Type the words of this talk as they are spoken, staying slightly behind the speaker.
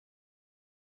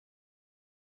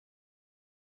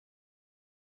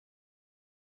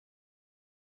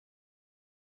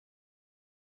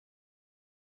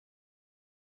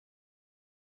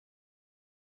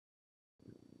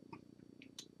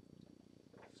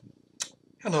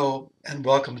Hello and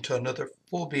welcome to another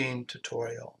full beam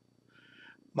tutorial.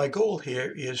 My goal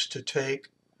here is to take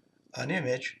an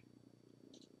image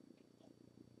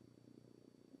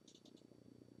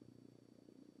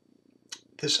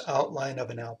this outline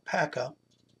of an alpaca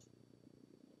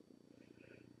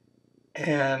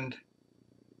and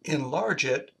enlarge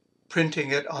it, printing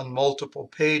it on multiple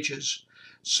pages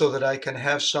so that I can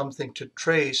have something to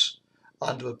trace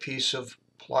onto a piece of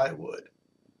plywood.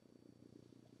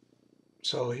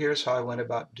 So here's how I went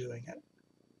about doing it.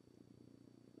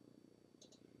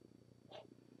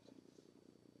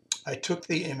 I took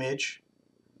the image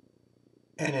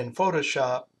and in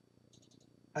Photoshop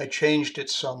I changed it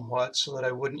somewhat so that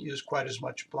I wouldn't use quite as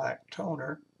much black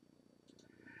toner.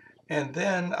 And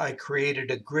then I created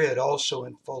a grid also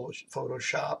in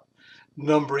Photoshop,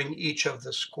 numbering each of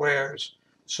the squares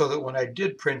so that when I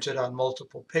did print it on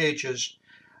multiple pages,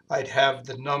 I'd have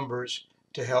the numbers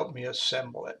to help me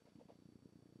assemble it.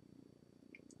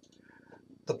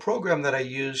 The program that I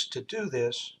used to do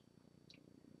this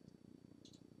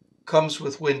comes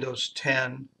with Windows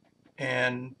 10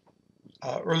 and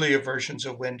earlier versions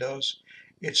of Windows.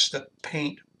 It's the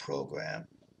Paint program.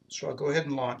 So I'll go ahead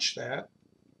and launch that.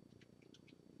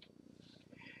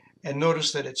 And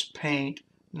notice that it's Paint,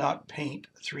 not Paint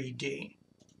 3D.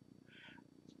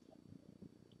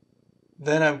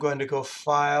 Then I'm going to go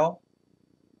File,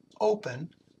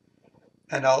 Open,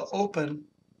 and I'll open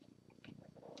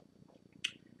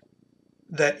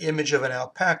that image of an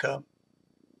alpaca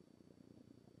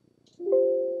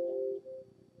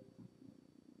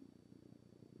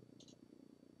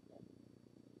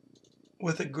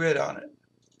with a grid on it.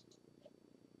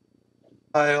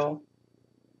 File,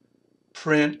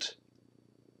 Print,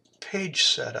 Page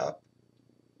Setup,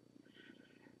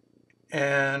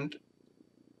 and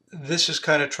this is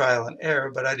kind of trial and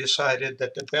error, but I decided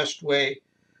that the best way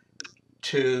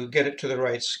to get it to the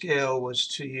right scale was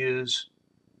to use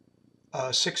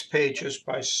 6 pages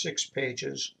by 6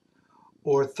 pages,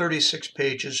 or 36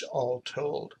 pages all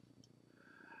told.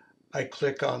 I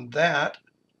click on that,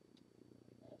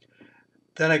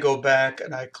 then I go back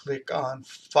and I click on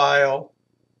File,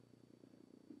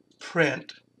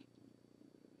 Print,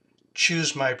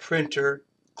 choose my printer,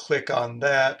 click on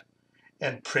that,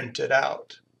 and print it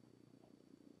out.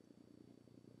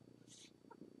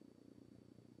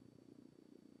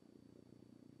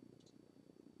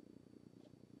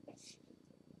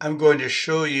 I'm going to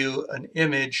show you an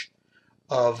image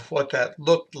of what that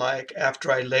looked like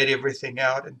after I laid everything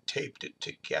out and taped it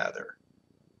together.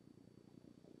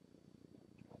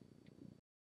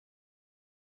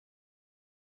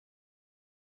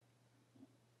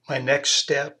 My next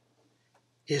step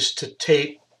is to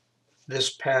tape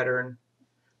this pattern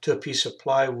to a piece of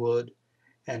plywood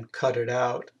and cut it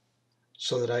out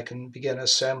so that I can begin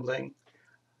assembling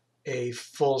a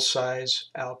full-size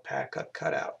alpaca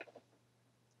cutout.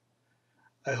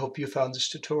 I hope you found this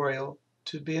tutorial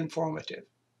to be informative.